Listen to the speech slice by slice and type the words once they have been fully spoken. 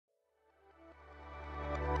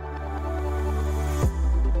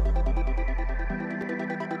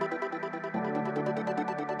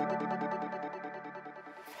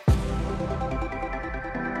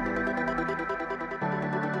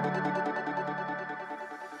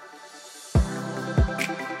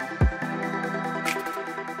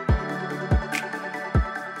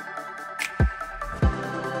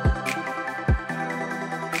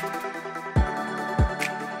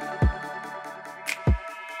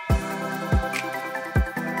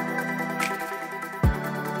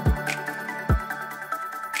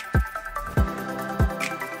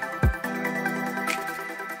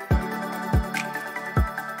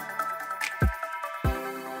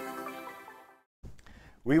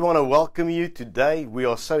We want to welcome you today. We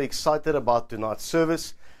are so excited about tonight's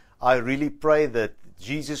service. I really pray that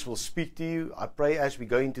Jesus will speak to you. I pray as we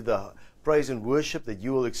go into the praise and worship that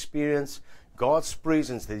you will experience God's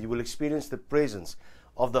presence, that you will experience the presence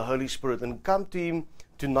of the Holy Spirit, and come to Him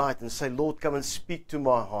tonight and say, Lord, come and speak to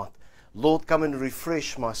my heart. Lord, come and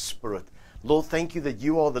refresh my spirit. Lord, thank you that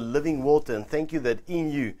you are the living water, and thank you that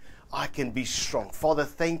in you I can be strong. Father,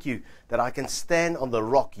 thank you that I can stand on the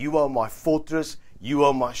rock. You are my fortress. You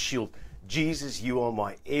are my shield. Jesus, you are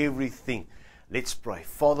my everything. Let's pray.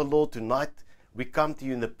 Father, Lord, tonight we come to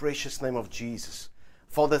you in the precious name of Jesus.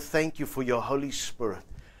 Father, thank you for your Holy Spirit.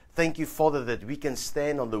 Thank you, Father, that we can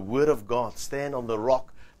stand on the Word of God, stand on the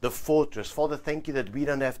rock, the fortress. Father, thank you that we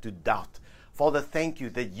don't have to doubt. Father, thank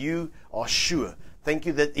you that you are sure. Thank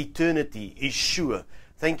you that eternity is sure.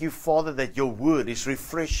 Thank you, Father, that your word is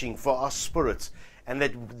refreshing for our spirits, and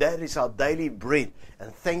that is our daily bread.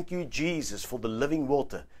 And thank you, Jesus, for the living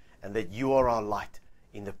water, and that you are our light.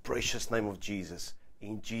 In the precious name of Jesus.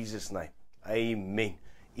 In Jesus' name. Amen.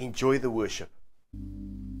 Enjoy the worship.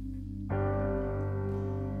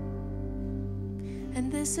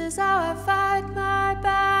 And this is how I fight my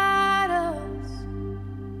battles.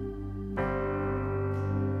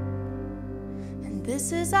 And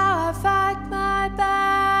this is how I fight my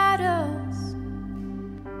battles.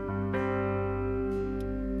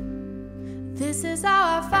 This is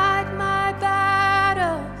how I fight my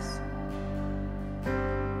battles.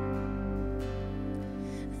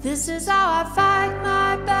 This is how I fight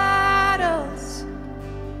my battles.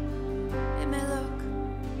 It may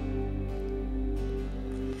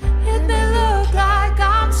look like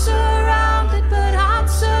I'm surrounded, but I'm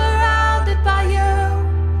surrounded by you.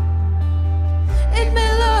 It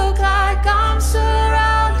may look like I'm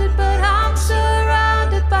surrounded, but I'm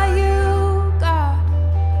surrounded by you, God.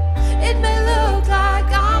 It may look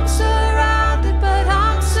like I'm surrounded, but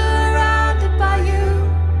I'm surrounded by you.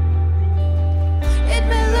 It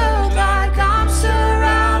may look like I'm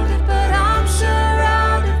surrounded, but I'm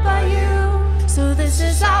surrounded by you. So this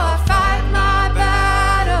is how I fight my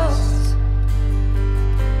battles.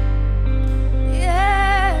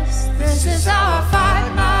 Yes, this is how I fight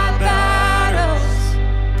my battles.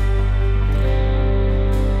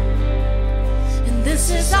 And this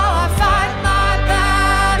is how I fight my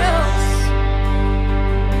battles.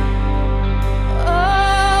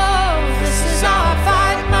 Oh, this is how I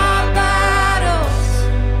fight my battles.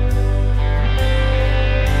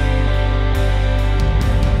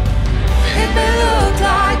 It may look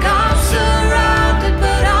like I'm surrounded,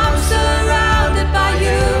 but I'm surrounded by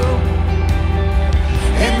you.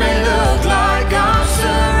 It may look like I'm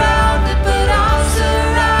surrounded, but I'm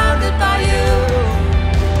surrounded by you.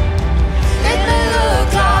 It may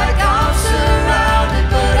look like I'm surrounded,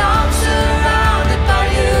 but I'm surrounded by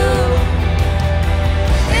you.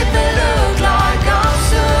 It may look like I'm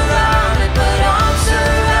surrounded, but I'm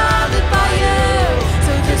surrounded by you.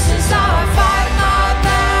 So this is how I fight my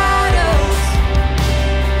battles.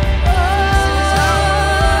 Oh,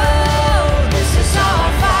 this is how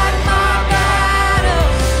I fight my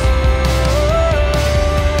battles.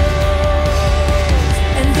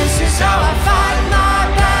 And this is how I fight my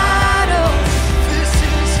battles. This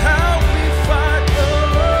is how we fight the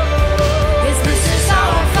Lord. Yes, this is how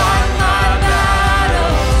I fight my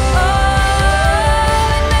battles.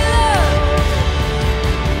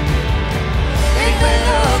 It may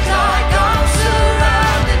look like I'm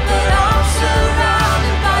surrounded, but I'm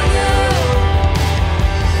surrounded by you.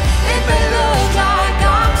 It may look like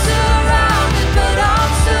I'm surrounded, but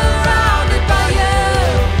I'm surrounded by you.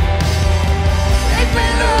 It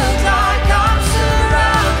may look like I'm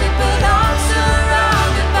surrounded, but I'm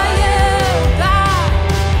surrounded by you, God.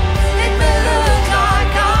 It may look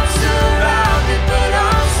like I'm surrounded, but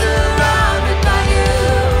I'm surrounded by you.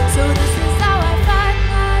 So this is how I fight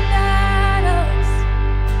my battles.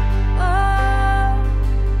 Oh,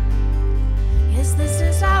 yes, this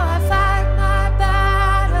is how I fight my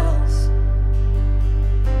battles.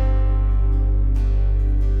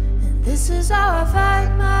 And this is how I fight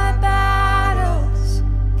my battles.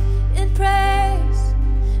 In praise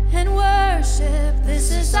and worship,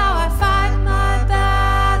 this is how I fight my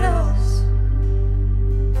battles.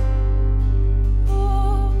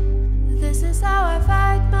 Oh, this is how I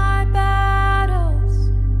fight my battles.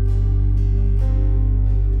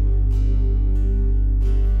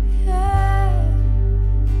 Yeah.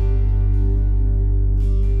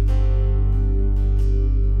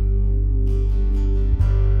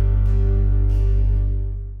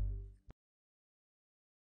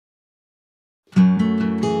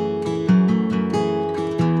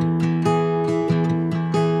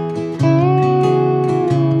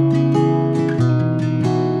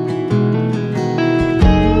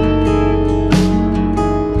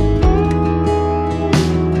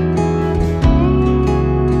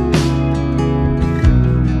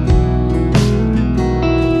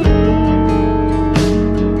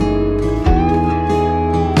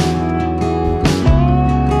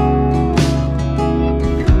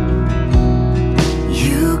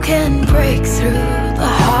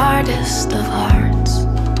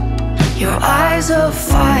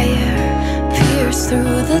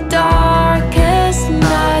 Through the darkest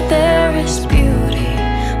night, there is beauty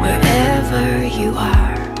wherever you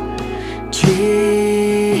are.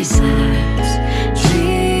 Jesus,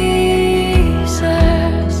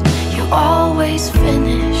 Jesus, you always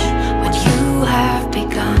finish what you have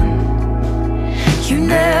begun. You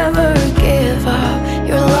never give up,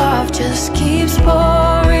 your love just keeps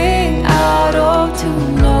pouring out. Oh, to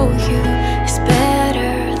know you is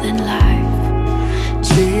better than life.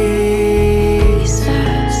 Jesus,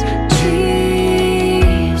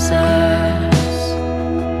 Jesus,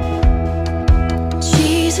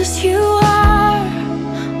 Jesus, you are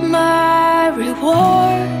my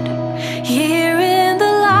reward. Here in the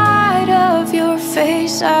light of your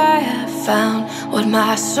face, I have found what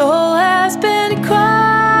my soul has been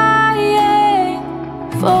crying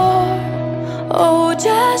for. Oh,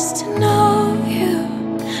 just to know you,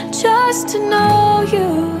 just to know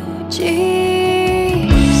you, Jesus.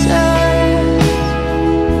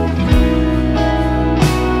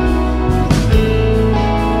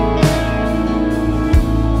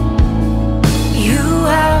 You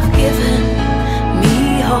have given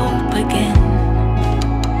me hope again.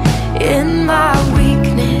 In my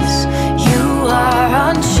weakness, you are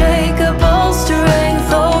unshakable strength.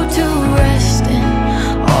 Oh, to rest in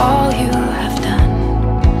all you have done.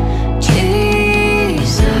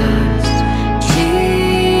 Jesus,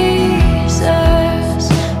 Jesus,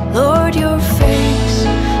 Lord, your face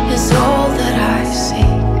is all that I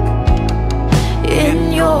seek. In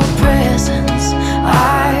your presence,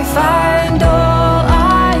 I find all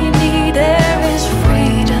I need. There is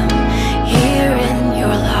freedom here in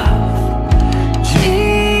your love.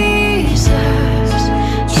 Jesus,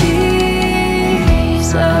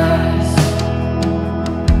 Jesus,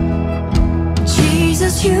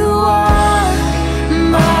 Jesus, you are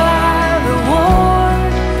my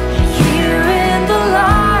reward. Here in the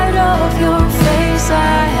light of your face,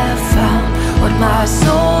 I have found what my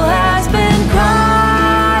soul has been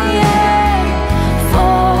crying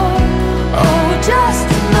for. Oh, just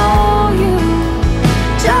to know you,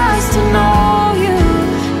 just to know you,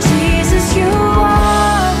 Jesus, you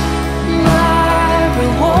are my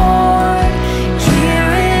reward.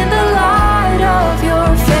 Here in the light of your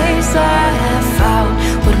face, I have found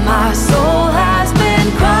what my soul has been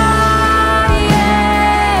crying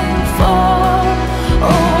for.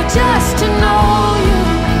 Oh, just to know you,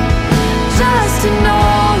 just to know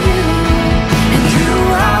you. And you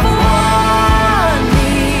have won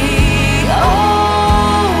me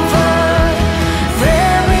over.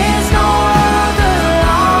 There is no other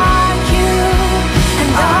like you,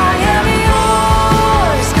 and I am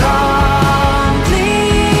yours completely.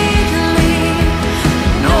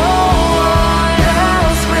 No one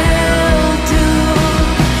else will do.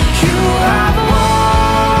 You have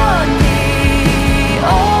won me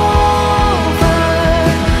over.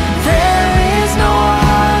 There is no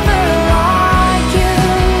other like you,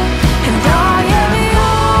 and I am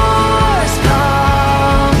yours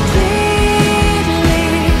completely.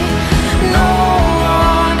 No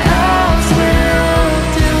one else will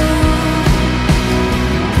do.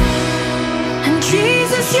 And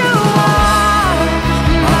Jesus, you are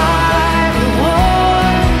my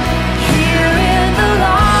reward. Here in the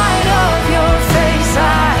light of your face,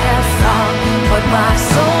 I have found what my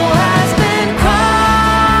soul has been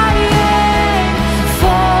crying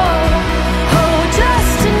for. Oh,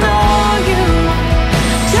 just to know you,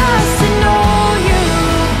 just to know you,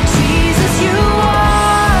 Jesus, you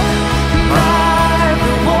are my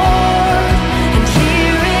reward. And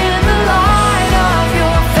here in the light of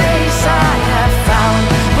your face, I have found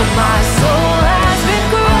what my soul has been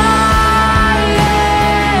crying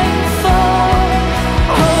for.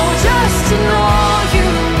 Oh, just to know you,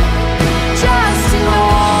 just to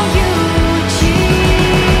know you, Jesus.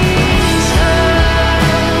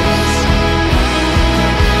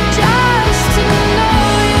 Just to know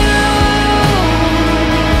you,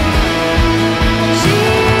 Jesus.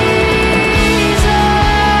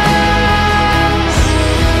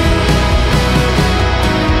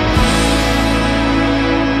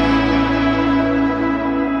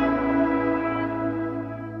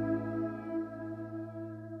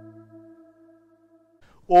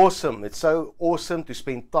 Awesome. It's so awesome to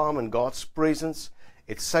spend time in God's presence.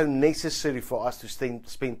 It's so necessary for us to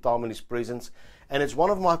spend time in His presence. And it's one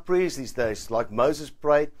of my prayers these days. Like Moses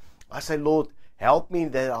prayed, I say, Lord, help me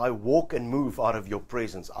that I walk and move out of your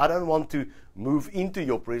presence. I don't want to move into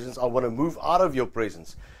your presence. I want to move out of your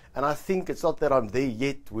presence. And I think it's not that I'm there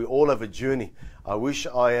yet. We all have a journey. I wish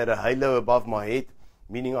I had a halo above my head,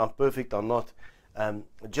 meaning I'm perfect. I'm not.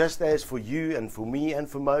 Just as for you and for me and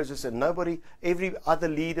for Moses and nobody, every other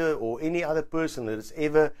leader or any other person that has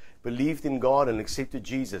ever believed in God and accepted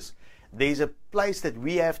Jesus, there's a place that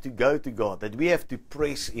we have to go to God, that we have to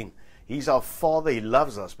press in. He's our Father, He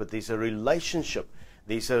loves us, but there's a relationship.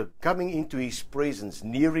 There's a coming into His presence,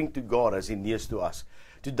 nearing to God as He nears to us.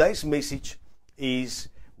 Today's message is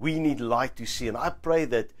we need light to see. And I pray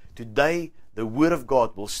that today the Word of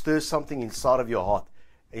God will stir something inside of your heart.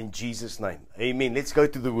 In Jesus' name. Amen. Let's go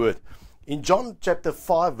to the Word. In John chapter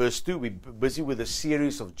 5 verse 2, we're busy with a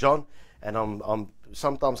series of John. And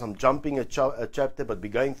sometimes I'm jumping a chapter, but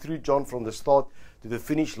we're going through John from the start to the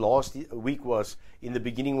finish. Last week was, in the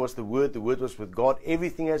beginning was the Word was with God.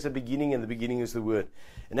 Everything has a beginning, and the beginning is the Word.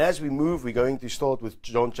 And as we move, we're going to start with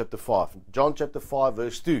John chapter 5. John chapter 5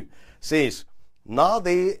 verse 2 says, Now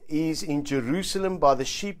there is in Jerusalem by the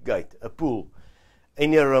sheep gate a pool,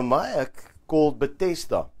 in Aramaic called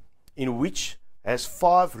Bethesda, in which has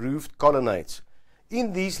 5 roofed colonnades.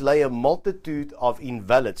 In these lay a multitude of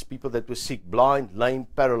invalids, people that were sick, blind, lame,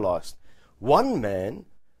 paralyzed. One man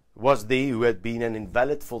was there who had been an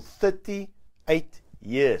invalid for 38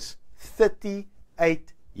 years.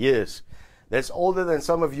 38 years. That's older than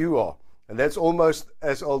some of you are. And that's almost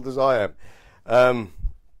as old as I am.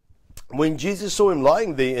 When Jesus saw him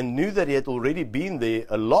lying there and knew that he had already been there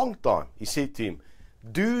a long time, he said to him,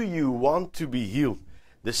 Do you want to be healed?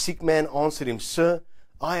 The sick man answered him, Sir,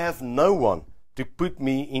 I have no one to put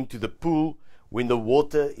me into the pool when the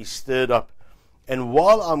water is stirred up. And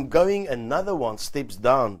while I'm going, another one steps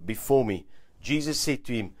down before me. Jesus said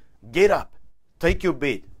to him, Get up, take your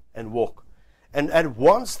bed, and walk. And at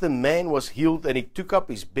once the man was healed, and he took up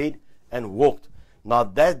his bed and walked. Now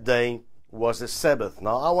that day was a Sabbath.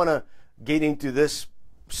 Now I want to get into this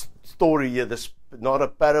story here, this not a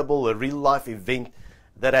parable, a real life event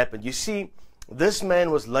that happened. You see, this man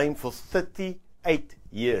was lame for 38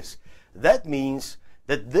 years. That means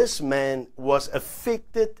that this man was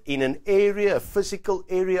affected in an area, a physical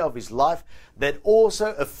area of his life that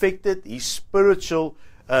also affected his spiritual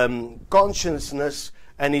consciousness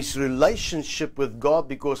and his relationship with God.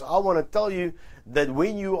 Because I want to tell you that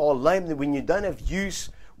when you are lame, when you don't have use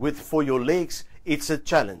for your legs, it's a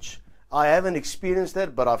challenge. I haven't experienced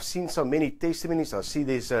that, but I've seen so many testimonies. I see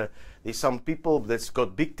there's some people that's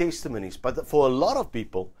got big testimonies, but for a lot of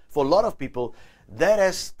people, that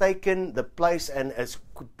has taken the place and has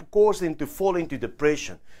caused them to fall into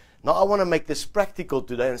depression. Now I want to make this practical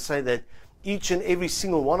today and say that each and every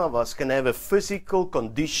single one of us can have a physical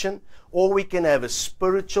condition, or we can have a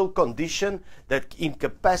spiritual condition that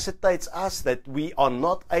incapacitates us, that we are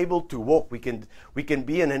not able to walk. We can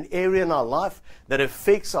be in an area in our life that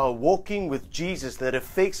affects our walking with Jesus, that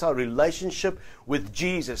affects our relationship with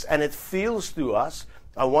Jesus. And it feels to us,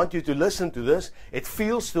 I want you to listen to this, it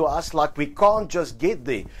feels to us like we can't just get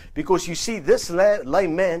there. Because you see, this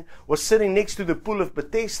lame man was sitting next to the pool of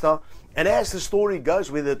Bethesda, and as the story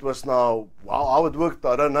goes, whether it was now, how it worked,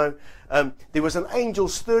 I don't know, there was an angel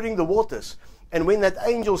stirring the waters. And when that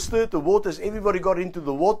angel stirred the waters, everybody got into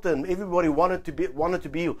the water and everybody wanted to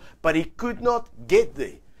be healed. But he could not get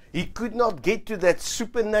there. He could not get to that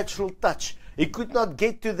supernatural touch. He could not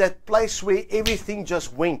get to that place where everything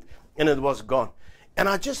just went and it was gone. And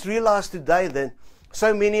I just realized today that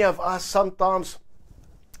so many of us sometimes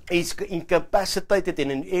is incapacitated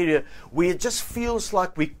in an area where it just feels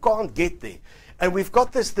like we can't get there. And we've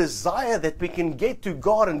got this desire that we can get to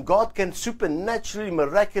God, and God can supernaturally,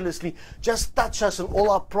 miraculously just touch us, and all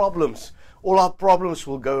our problems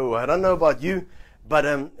will go away. I don't know about you,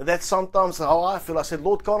 but that's sometimes how I feel. I said,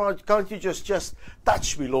 Lord, can't you just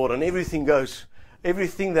touch me, Lord, and everything goes.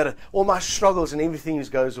 All my struggles and everything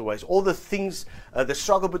just goes away. All the things, the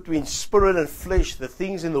struggle between spirit and flesh, the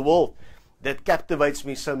things in the world that captivates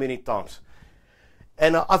me so many times.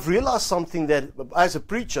 And I've realized something, that as a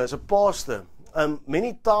preacher, as a pastor,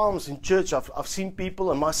 many times in church I've seen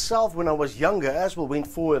people, and myself when I was younger as well, went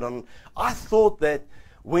forward, and I thought that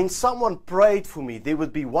when someone prayed for me, there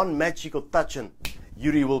would be one magical touch and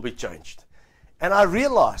Yuri will be changed. And I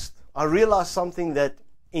realized something, that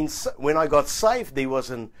when I got saved, there was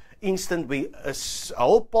an instant where a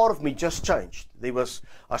whole part of me just changed.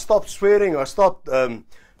 I stopped swearing, I stopped a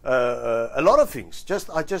lot of things.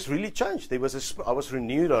 I just really changed. I was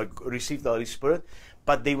renewed, I received the Holy Spirit,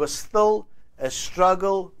 but there was still a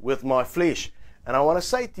struggle with my flesh. And I want to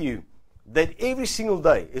say to you that every single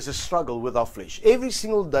day is a struggle with our flesh. Every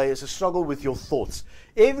single day is a struggle with your thoughts.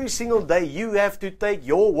 Every single day you have to take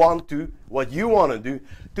your what you want to do,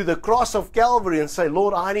 to the cross of Calvary and say,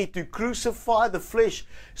 Lord, I need to crucify the flesh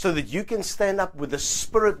so that you can stand up with the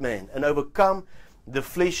spirit man and overcome the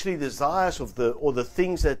fleshly desires or the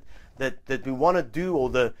things that that we want to do, or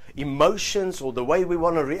the emotions, or the way we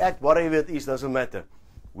want to react, whatever it is, doesn't matter.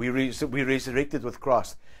 We resurrected with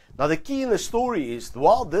Christ. Now the key in the story is,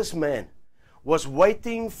 while this man was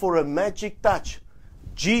waiting for a magic touch,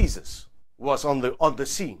 Jesus was on the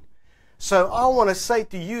scene. So I want to say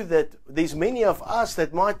to you that there's many of us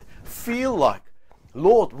that might feel like,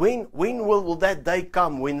 Lord, when will that day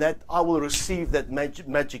come when that I will receive that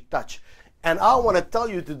magic touch? And I want to tell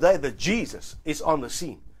you today that Jesus is on the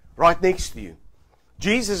scene, right next to you.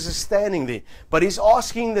 Jesus is standing there, but he's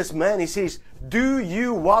asking this man, he says, do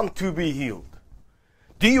you want to be healed?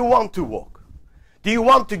 Do you want to walk? Do you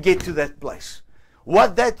want to get to that place?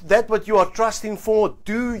 What you are trusting for,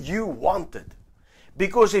 do you want it?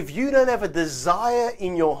 Because if you don't have a desire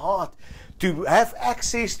in your heart to have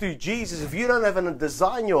access to Jesus, if you don't have a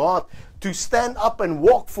desire in your heart to stand up and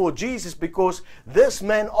walk for Jesus, because this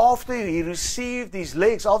man, after he received his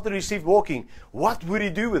legs, after he received walking, what would he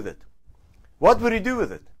do with it? What would he do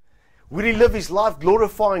with it? Would he live his life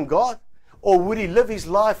glorifying God? Or would he live his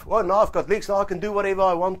life, well, now I've got legs, now I can do whatever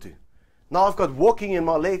I want to. Now I've got walking in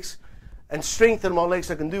my legs and strength in my legs,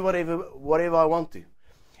 I can do whatever I want to.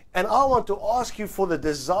 And I want to ask you for the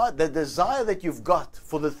desire that you've got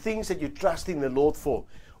for the things that you're trusting the Lord for.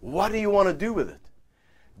 What do you want to do with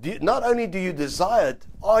it? Not only do you desire it,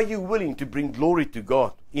 are you willing to bring glory to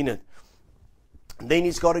God in it? And then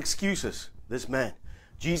he's got excuses, this man.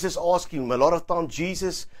 Jesus asked him, a lot of times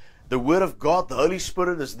Jesus, the Word of God, the Holy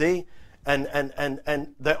Spirit is there, and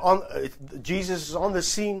Jesus is on the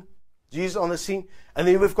scene. Jesus on the scene, and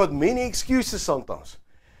then we've got many excuses sometimes.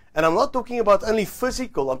 And I'm not talking about only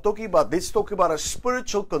physical. I'm talking about, let's talk about a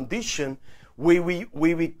spiritual condition where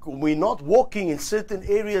we're not walking in certain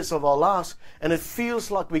areas of our lives, and it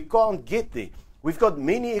feels like we can't get there. We've got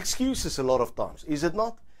many excuses a lot of times, is it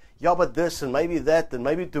not? Yeah, but this, and maybe that, and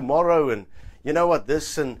maybe tomorrow, and you know what,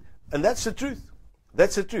 this, and that's the truth.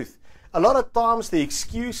 That's the truth. A lot of times the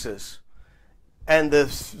excuses and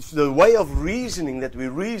the way of reasoning that we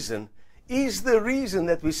reason is the reason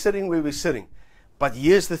that we're sitting where we're sitting. But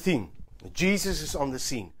here's the thing. Jesus is on the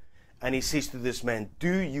scene, and he says to this man,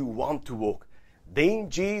 do you want to walk? Then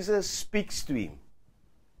Jesus speaks to him.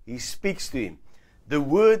 He speaks to him. The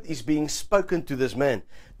word is being spoken to this man.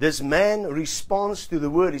 This man responds to the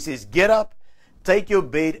word. He says, get up, take your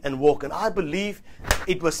bed and walk. And I believe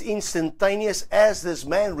it was instantaneous as this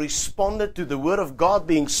man responded to the word of God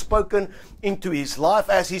being spoken into his life.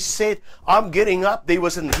 As he said, I'm getting up, there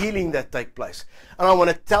was a healing that took place. And I want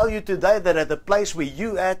to tell you today that at the place where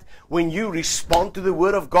you at, when you respond to the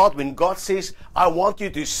word of God, when God says, I want you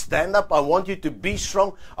to stand up, I want you to be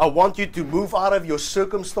strong, I want you to move out of your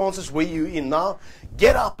circumstances where you're in now,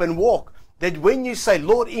 get up and walk. That when you say,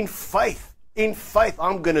 Lord, in faith,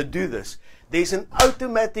 I'm going to do this. There's an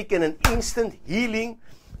automatic and an instant healing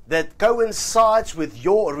that coincides with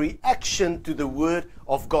your reaction to the Word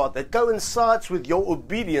of God, that coincides with your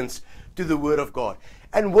obedience to the Word of God.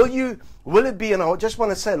 And will it be, and I just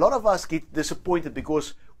want to say, a lot of us get disappointed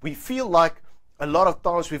because we feel like a lot of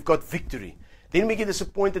times we've got victory. Then we get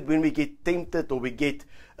disappointed when we get tempted, or we get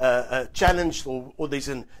challenged, or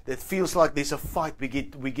that feels like there's a fight. We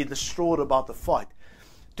get distraught about the fight.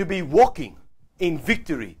 To be walking in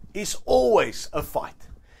victory is always a fight.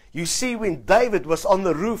 You see, when David was on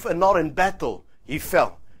the roof and not in battle, he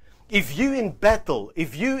fell. If you in battle,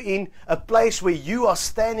 if you in a place where you are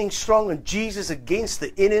standing strong and Jesus against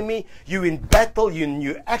the enemy, you in battle,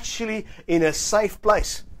 you're actually in a safe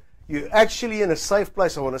place. You're actually in a safe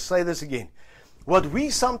place. I want to say this again. What we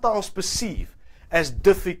sometimes perceive as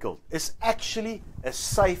difficult is actually a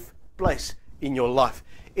safe place in your life.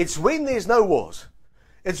 It's when there's no wars.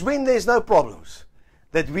 It's when there's no problems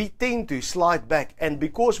that we tend to slide back. And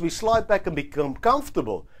because we slide back and become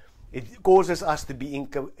comfortable, it causes us to be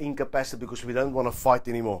incapacitated because we don't want to fight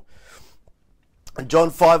anymore. In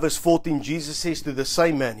John 5 verse 14, Jesus says to the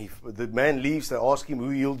same man, the man leaves, they ask him, who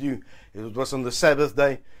healed you? It was on the Sabbath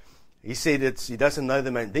day. He said he doesn't know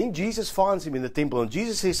the man. Then Jesus finds him in the temple, and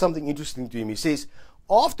Jesus says something interesting to him. He says,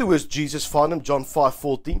 afterwards Jesus found him, John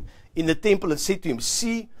 5:14, in the temple and said to him,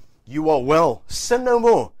 see, you are well, sin no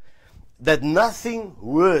more, that nothing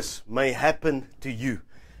worse may happen to you.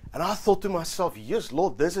 And I thought to myself, yes,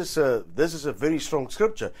 Lord, this is a very strong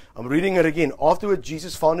scripture. I'm reading it again. Afterward,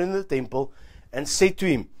 Jesus found him in the temple and said to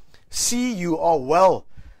him, see, you are well,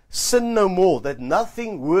 sin no more, that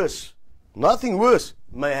nothing worse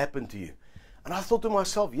may happen to you. And I thought to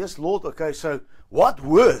myself, yes, Lord, okay, so what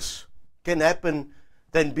worse can happen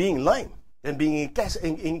than being lame, than being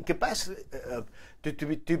incapacitated,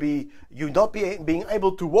 you not being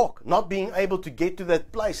able to walk, not being able to get to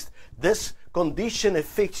that place. This condition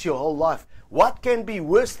affects your whole life. What can be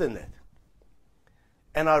worse than that?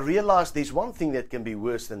 And I realized there's one thing that can be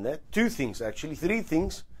worse than that. Two things, actually. Three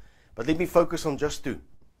things. But let me focus on just two.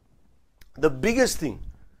 The biggest thing,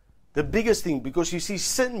 because you see,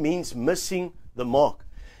 sin means missing the mark.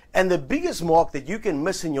 And the biggest mark that you can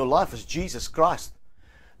miss in your life is Jesus Christ.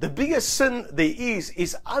 The biggest sin there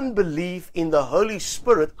is unbelief in the Holy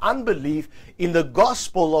Spirit, unbelief in the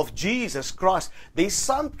gospel of Jesus Christ. There's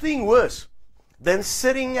something worse than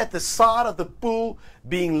sitting at the side of the pool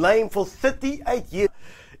being lame for 38 years,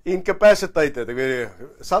 incapacitated.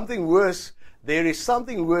 Something worse. There is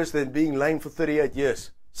something worse than being lame for 38 years.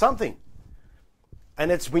 Something.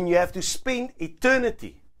 And it's when you have to spend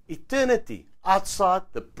eternity outside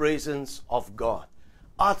the presence of God.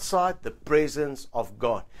 Outside the presence of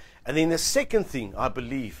God. And then the second thing I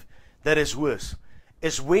believe that is worse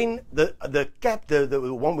is when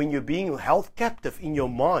when you're being held captive in your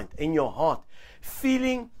mind, in your heart,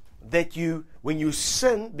 feeling that when you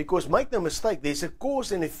sin, because make no mistake, there's a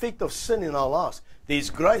cause and effect of sin in our lives. There's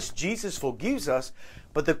grace, Jesus forgives us,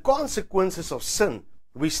 but the consequences of sin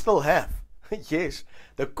we still have. Yes,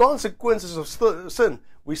 the consequences of sin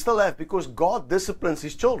we still have, because God disciplines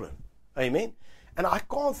His children. Amen. And I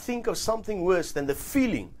can't think of something worse than the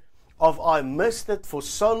feeling of I missed it for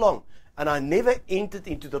so long and I never entered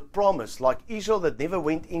into the promise, like Israel that never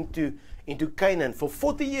went into Canaan for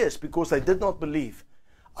 40 years because they did not believe.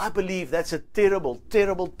 I believe that's a terrible,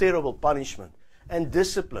 terrible, terrible punishment and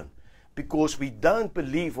discipline, because we don't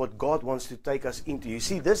believe what God wants to take us into. You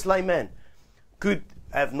see, this layman could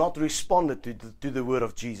have not responded to the word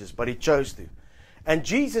of Jesus, but he chose to. And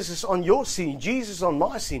Jesus is on your scene, Jesus is on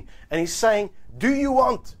my scene, and He's saying, do you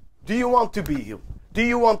want to be healed? Do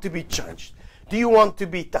you want to be changed? Do you want to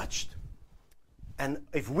be touched? And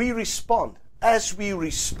if we respond, as we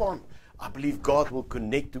respond, I believe God will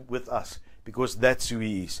connect with us, because that's who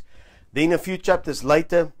He is. Then a few chapters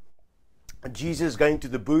later, Jesus is going to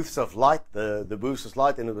the booths of light, the booths of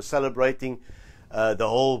light, and it was celebrating the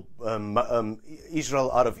whole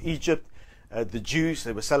Israel out of Egypt. The Jews,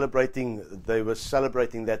 they were celebrating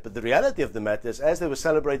that. But the reality of the matter is, as they were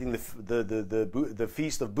celebrating the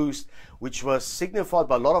Feast of Booths, which was signified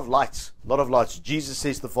by a lot of lights, Jesus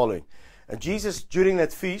says the following. And Jesus, during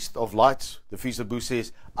that Feast of Lights, the Feast of Booths,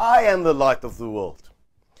 says, I am the light of the world.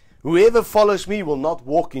 Whoever follows me will not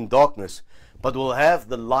walk in darkness, but will have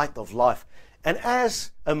the light of life. And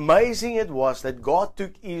as amazing it was that God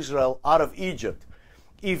took Israel out of Egypt,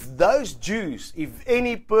 if those Jews, if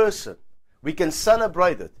any person, we can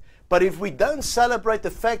celebrate it. But if we don't celebrate the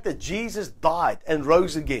fact that Jesus died and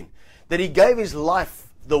rose again, that He gave His life,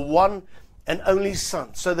 the one and only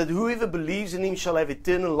Son, so that whoever believes in Him shall have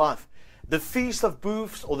eternal life, the Feast of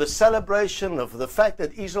Booths or the celebration of the fact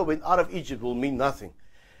that Israel went out of Egypt will mean nothing.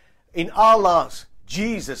 In our lives,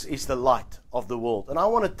 Jesus is the light of the world. And I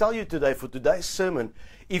want to tell you today, for today's sermon,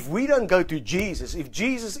 if we don't go to Jesus, if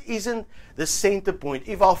Jesus isn't the center point,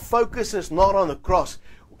 if our focus is not on the cross,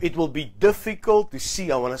 it will be difficult to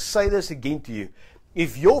see. I want to say this again to you.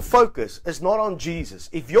 If your focus is not on Jesus,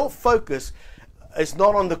 if your focus is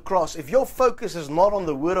not on the cross, if your focus is not on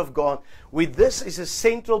the Word of God, where this is a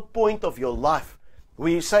central point of your life,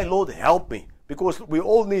 where you say, Lord, help me, because we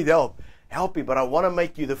all need help. Help me, but I want to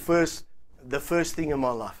make you the first thing in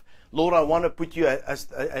my life. Lord, I want to put you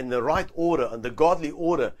in the right order, in the godly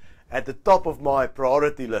order, at the top of my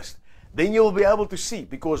priority list. Then you'll be able to see,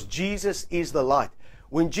 because Jesus is the light.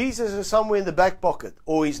 When Jesus is somewhere in the back pocket,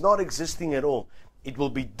 or He's not existing at all, it will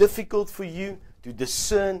be difficult for you to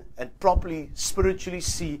discern and properly, spiritually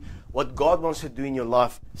see what God wants to do in your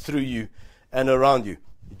life through you and around you.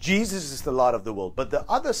 Jesus is the light of the world. But the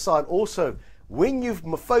other side also, when you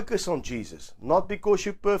focus on Jesus, not because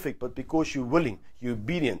you're perfect, but because you're willing, you're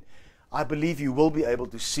obedient, I believe you will be able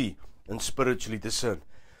to see and spiritually discern.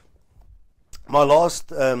 My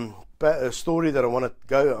last story that I want to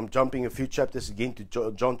go, I'm jumping a few chapters again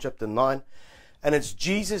to John chapter 9, and it's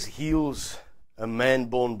Jesus heals a man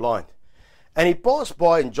born blind. And he passed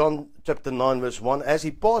by, in John chapter 9 verse 1, as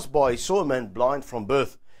he passed by, he saw a man blind from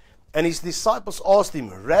birth. And his disciples asked him,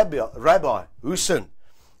 Rabbi, who sinned,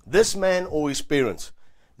 this man or his parents,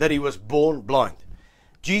 that he was born blind?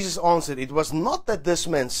 Jesus answered, it was not that this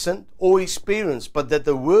man sinned or his parents, but that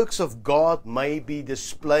the works of God may be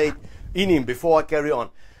displayed in him. Before I carry on,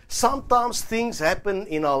 sometimes things happen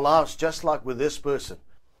in our lives just like with this person.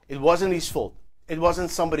 It wasn't his fault. It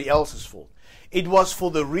wasn't somebody else's fault. It was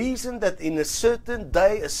for the reason that in a certain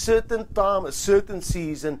day, a certain time, a certain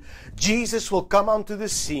season, Jesus will come onto the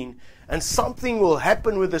scene and something will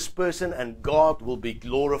happen with this person and God will be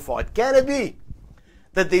glorified. Can it be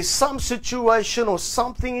that there's some situation or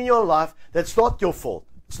something in your life that's not your fault?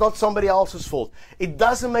 It's not somebody else's fault. It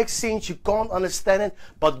doesn't make sense. You can't understand it.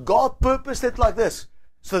 But God purposed it like this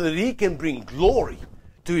so that He can bring glory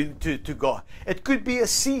to God. It could be a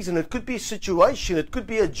season. It could be a situation. It could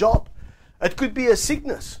be a job. It could be a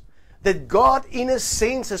sickness. That God, in a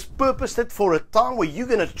sense, has purposed it for a time where you're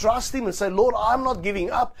going to trust Him and say, Lord, I'm not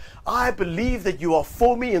giving up. I believe that You are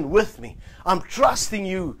for me and with me. I'm trusting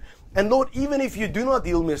You. And Lord, even if You do not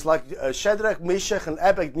heal me, it's like Shadrach, Meshach, and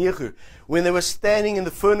Abednego, when they were standing in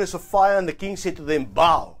the furnace of fire, and the king said to them,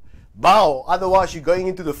 bow, bow, otherwise you're going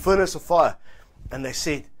into the furnace of fire. And they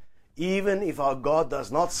said, even if our God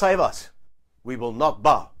does not save us, we will not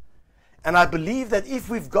bow. And I believe that if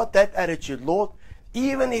we've got that attitude, Lord,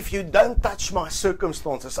 even if You don't touch my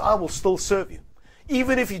circumstances, I will still serve You.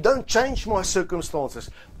 Even if You don't change my circumstances,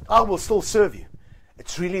 I will still serve You.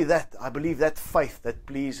 It's really that, I believe, that faith that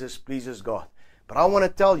pleases God. But I want to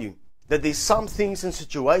tell you that there's some things and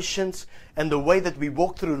situations and the way that we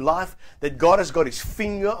walk through life that God has got His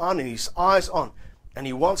finger on and His eyes on. And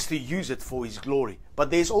He wants to use it for His glory. But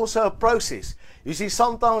there's also a process. You see,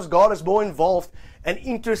 sometimes God is more involved and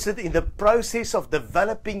interested in the process of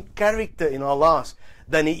developing character in our lives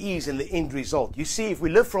than He is in the end result. You see, if we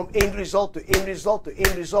live from end result to end result to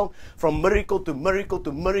end result, from miracle to miracle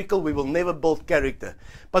to miracle, we will never build character.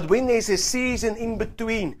 But when there's a season in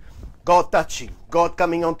between, God touching, God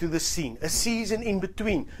coming onto the scene, a season in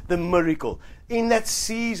between the miracle, in that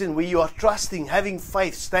season where you are trusting, having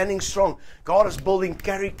faith, standing strong, God is building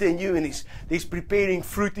character in you and He's preparing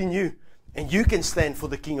fruit in you. And you can stand for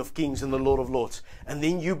the King of Kings and the Lord of Lords. And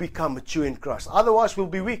then you become mature in Christ. Otherwise, we'll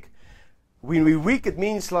be weak. When we're weak, it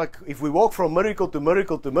means like if we walk from miracle to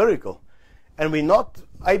miracle to miracle, and we're not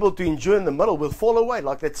able to endure in the middle, we'll fall away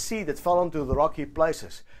like that seed that fell onto the rocky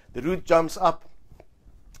places. The root jumps up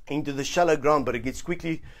into the shallow ground, but it gets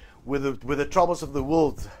quickly, with the troubles of the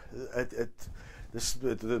world, the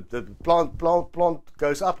plant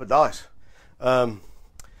goes up, it dies. I'm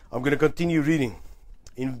going to continue reading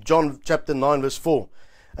in John chapter 9 verse 4,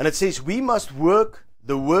 and it says, we must work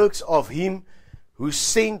the works of Him who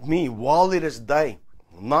sent me while it is day.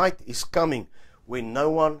 Night is coming when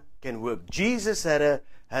no one can work. Jesus had a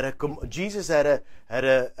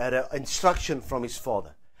instruction from His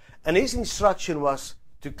Father, and His instruction was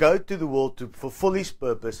to go to the world to fulfill His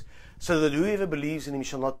purpose, so that whoever believes in Him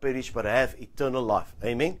shall not perish but have eternal life.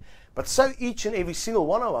 Amen. But so each and every single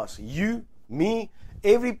one of us, you, me,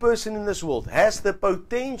 every person in this world has the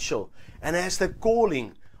potential and has the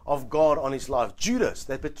calling of God on his life. Judas,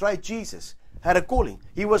 that betrayed Jesus, had a calling.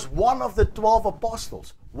 He was one of the 12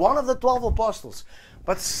 apostles. One of the 12 apostles.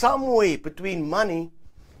 But somewhere between money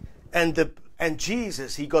and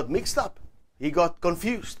Jesus, he got mixed up. He got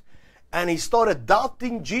confused. And he started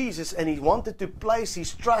doubting Jesus, and he wanted to place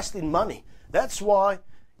his trust in money. That's why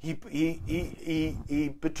he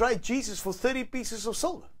betrayed Jesus for 30 pieces of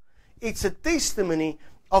silver. It's a testimony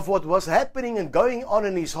of what was happening and going on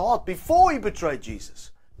in his heart before he betrayed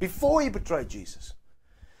Jesus. Before he betrayed Jesus.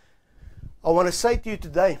 I want to say to you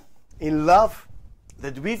today, in love,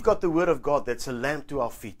 that we've got the Word of God that's a lamp to our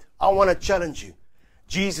feet. I want to challenge you.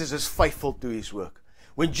 Jesus is faithful to His work.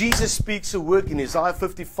 When Jesus speaks a word in Isaiah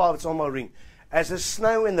 55, it's on my ring. As the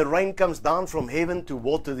snow and the rain comes down from heaven to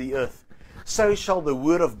water the earth, so shall the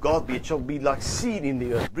word of God be. It shall be like seed in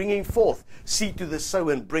the earth, bringing forth seed to the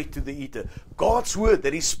sower and bread to the eater. God's word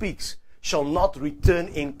that He speaks shall not return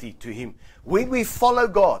empty to Him. When we follow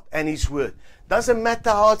God and His word, doesn't matter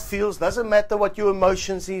how it feels, doesn't matter what your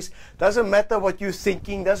emotions is, doesn't matter what you're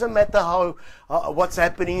thinking, doesn't matter how what's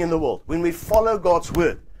happening in the world. When we follow God's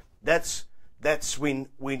word, that's when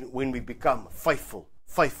we become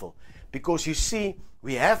faithful. Because you see,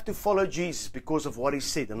 we have to follow Jesus because of what He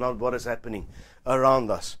said and not what is happening around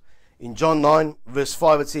us. In John 9 verse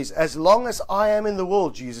 5 it says, as long as I am in the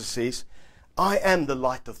world, Jesus says, I am the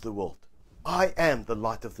light of the world. I am the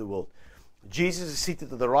light of the world. Jesus is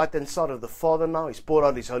seated at the right hand side of the Father now. He's poured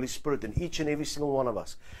out His Holy Spirit in each and every single one of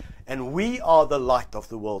us. And we are the light of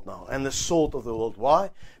the world now and the salt of the world. Why?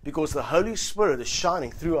 Because the Holy Spirit is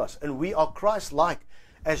shining through us and we are Christ-like.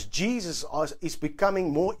 As Jesus is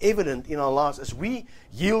becoming more evident in our lives, as we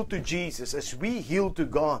yield to Jesus, as we yield to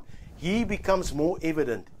God, He becomes more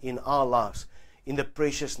evident in our lives. In the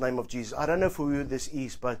precious name of Jesus. I don't know for who this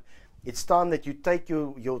is, but it's time that you take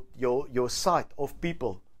your sight of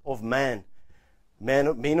people, of men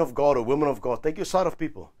of God or women of God. Take your sight of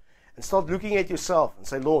people and start looking at yourself and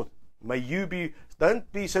say, Lord, may you be,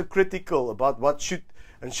 don't be so critical about what should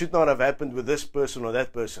and should not have happened with this person or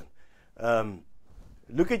that person.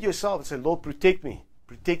 Look at yourself and say, Lord, protect me.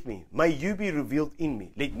 May you be revealed in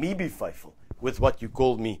me. Let me be faithful with what you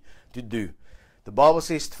called me to do. The Bible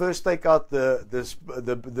says first take out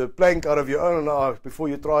the plank out of your own eye before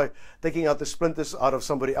you try taking out the splinters out of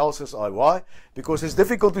somebody else's eye. Why? Because it's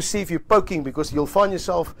difficult to see if you're poking, because you'll find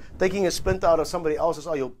yourself taking a splinter out of somebody else's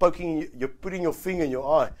eye. You're putting your finger in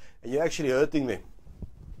your eye and you're actually hurting them.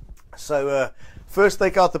 So first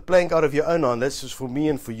take out the plank out of your own eye. This is for me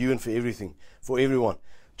and for you and for everything, for everyone.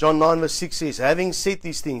 John 9 verse 6 says, having said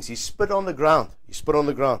these things, he spit on the ground. He spit on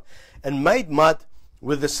the ground and made mud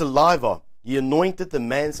with the saliva. He anointed the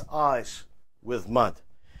man's eyes with mud.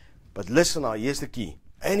 But listen now, here's the key.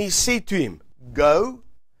 And he said to him, go,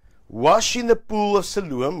 wash in the pool of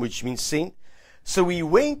Siloam, which means sent. So he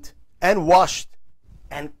went and washed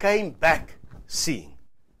and came back seeing.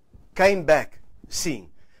 Came back seeing.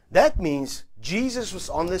 That means Jesus was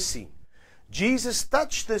on the scene. Jesus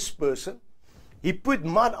touched this person. He put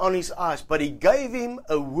mud on his eyes, but he gave him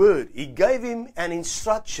a word. He gave him an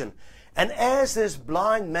instruction. And as this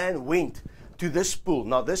blind man went to this pool,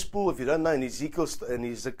 now this pool, if you don't know, in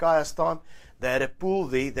Hezekiah's time, they had a pool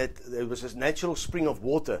there that there was a natural spring of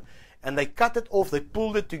water. And they cut it off, they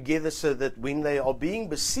pulled it together so that when they are being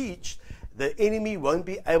besieged, the enemy won't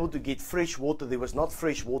be able to get fresh water. There was not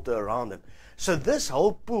fresh water around them. So this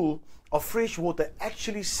whole pool of fresh water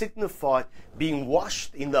actually signified being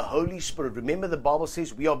washed in the Holy Spirit. Remember, the Bible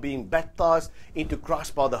says we are being baptized into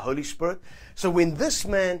Christ by the Holy Spirit. So when this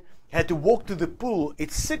man had to walk to the pool,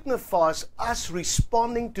 it signifies us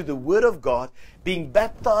responding to the Word of God, being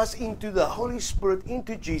baptized into the Holy Spirit,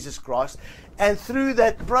 into Jesus Christ, and through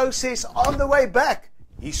that process, on the way back,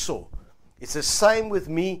 he saw. It's the same with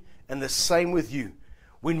me and the same with you.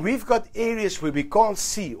 When we've got areas where we can't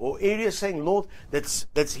see, or areas saying, Lord,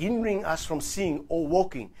 that's hindering us from seeing or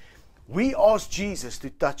walking, we ask Jesus to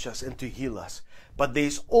touch us and to heal us. But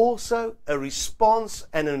there's also a response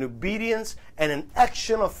and an obedience and an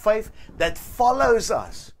action of faith that follows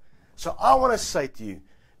us. So I want to say to you,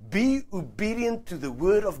 be obedient to the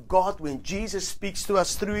Word of God when Jesus speaks to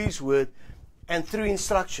us through His Word and through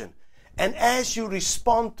instruction. And as you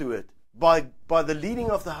respond to it by the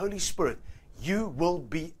leading of the Holy Spirit, you will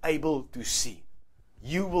be able to see.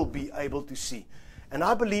 You will be able to see. And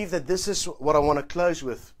I believe that this is what I want to close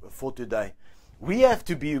with for today. We have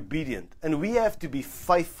to be obedient and we have to be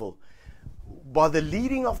faithful by the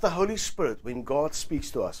leading of the Holy Spirit when God speaks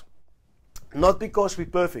to us. Not because we're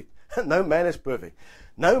perfect. No man is perfect.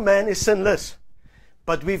 No man is sinless.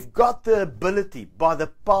 But we've got the ability by the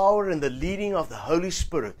power and the leading of the Holy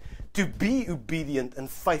Spirit to be obedient and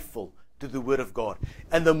faithful to the Word of God.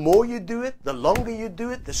 And the more you do it, the longer you do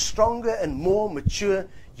it, the stronger and more mature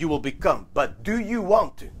you will become. But do you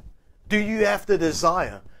want to? Do you have the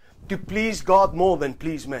desire to please God more than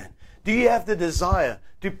please man? Do you have the desire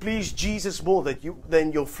to please Jesus more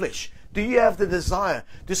than your flesh? Do you have the desire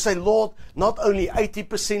to say, Lord, not only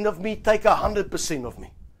 80% of me, take 100% of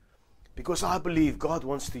me? Because I believe God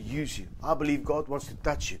wants to use you. I believe God wants to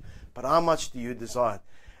touch you. But how much do you desire?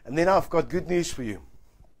 And then I've got good news for you.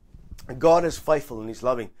 God is faithful and He's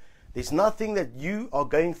loving. There's nothing that you are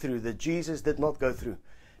going through that Jesus did not go through,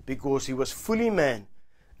 because He was fully man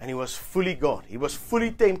and He was fully God. He was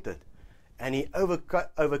fully tempted and He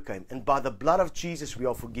overcame. And by the blood of Jesus we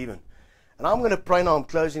are forgiven. And I'm going to pray now. I'm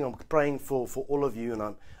closing. I'm praying for all of you. And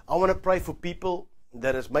I want to pray for people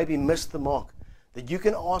that has maybe missed the mark, that you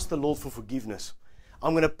can ask the Lord for forgiveness.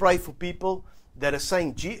 I'm going to pray for people that are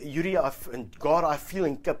saying, Yuri, and God, I feel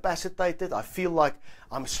incapacitated. I feel like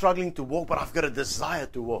I'm struggling to walk, but I've got a desire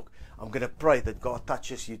to walk. I'm going to pray that God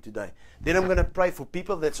touches you today. Then I'm going to pray for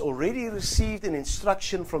people that's already received an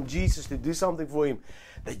instruction from Jesus to do something for Him,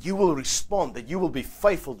 that you will respond, that you will be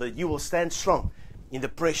faithful, that you will stand strong in the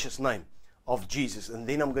precious name of Jesus. And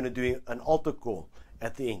then I'm going to do an altar call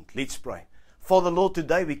at the end. Let's pray. Father, Lord,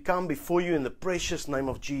 today we come before you in the precious name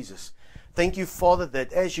of Jesus. Thank you, Father,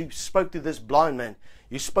 that as you spoke to this blind man,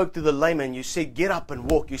 you spoke to the lame man, you said, get up and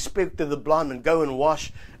walk. You spoke to the blind man, go and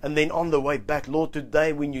wash, and then on the way back, Lord,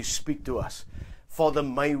 today when you speak to us, Father,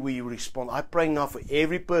 may we respond. I pray now for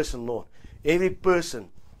every person, Lord, every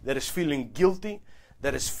person that is feeling guilty,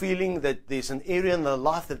 that is feeling that there's an area in their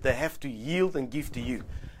life that they have to yield and give to you.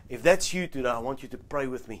 If that's you today, I want you to pray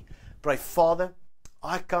with me. Pray, Father,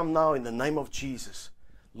 I come now in the name of Jesus.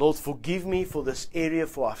 Lord, forgive me for this area,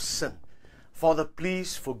 for I've sinned. Father,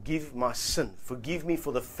 please forgive my sin. Forgive me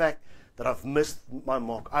for the fact that I've missed my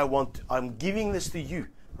mark. I'm giving this to you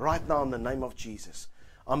right now in the name of Jesus.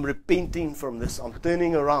 I'm repenting from this. I'm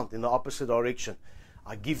turning around in the opposite direction.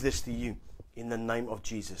 I give this to you in the name of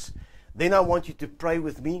Jesus. Then I want you to pray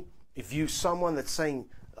with me. If you're someone that's saying,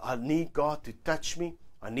 I need God to touch me,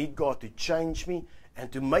 I need God to change me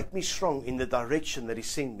and to make me strong in the direction that He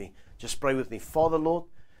sent me, just pray with me. Father, Lord,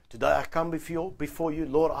 Today I come before you,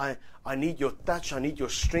 Lord. I need your touch. I need your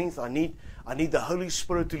strength. I need the Holy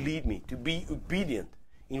Spirit to lead me, to be obedient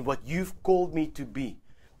in what you've called me to be.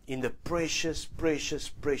 In the precious, precious,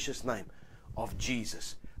 precious name of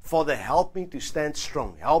Jesus. Father, help me to stand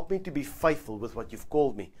strong. Help me to be faithful with what you've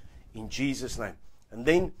called me. In Jesus' name. And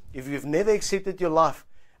then, if you've never accepted your life,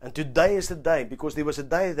 and today is the day, because there was a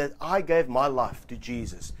day that I gave my life to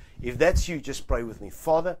Jesus. If that's you, just pray with me.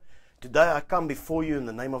 Father, today I come before you in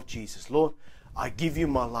the name of Jesus. Lord, I give you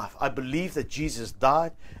my life. I believe that Jesus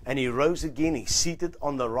died and he rose again. He's seated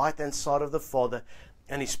on the right hand side of the Father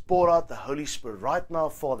and he's poured out the Holy Spirit. Right now,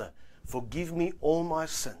 Father, forgive me all my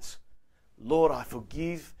sins. Lord,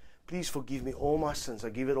 please forgive me all my sins. I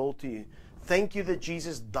give it all to you. Thank you that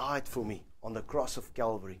Jesus died for me on the cross of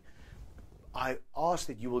Calvary. I ask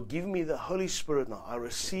that you will give me the Holy Spirit now. I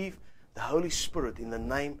receive the Holy Spirit in the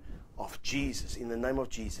name of Jesus. In the name of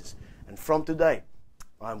Jesus. And from today,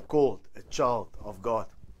 I am called a child of God.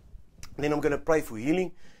 And then I'm going to pray for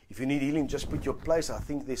healing. If you need healing, just put your place. I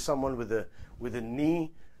think there's someone with a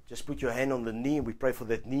knee. Just put your hand on the knee. And we pray for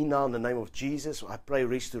that knee now in the name of Jesus. I pray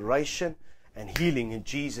restoration and healing in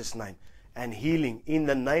Jesus' name. And healing in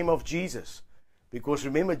the name of Jesus. Because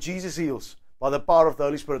remember, Jesus heals by the power of the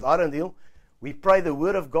Holy Spirit. I don't heal. We pray the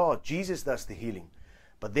word of God. Jesus does the healing.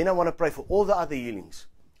 But then I want to pray for all the other healings.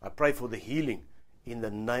 I pray for the healing in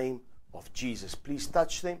the name of Jesus. Please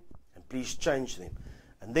touch them and please change them.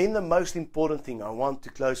 And then the most important thing I want to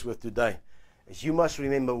close with today is you must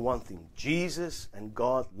remember one thing. Jesus and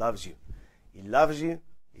God loves you. He loves you.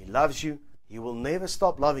 He loves you. He will never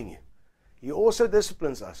stop loving you. He also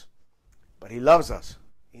disciplines us. But he loves us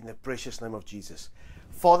in the precious name of Jesus.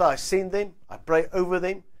 Father, I send them. I pray over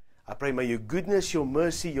them. I pray may your goodness, your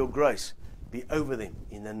mercy, your grace be over them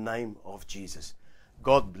in the name of Jesus.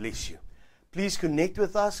 God bless you. Please connect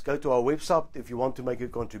with us. Go to our website if you want to make a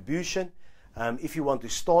contribution. If you want to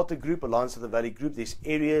start a group, Alliance of the Valley group, there's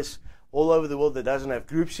areas all over the world that doesn't have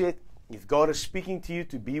groups yet. If God is speaking to you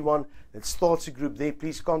to be one that starts a group there,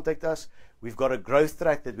 please contact us. We've got a growth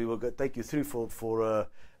track that we will take you through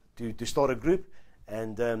to start a group.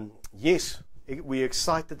 And yes, we're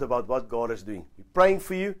excited about what God is doing. We're praying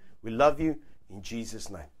for you. We love you in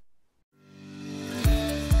Jesus' name.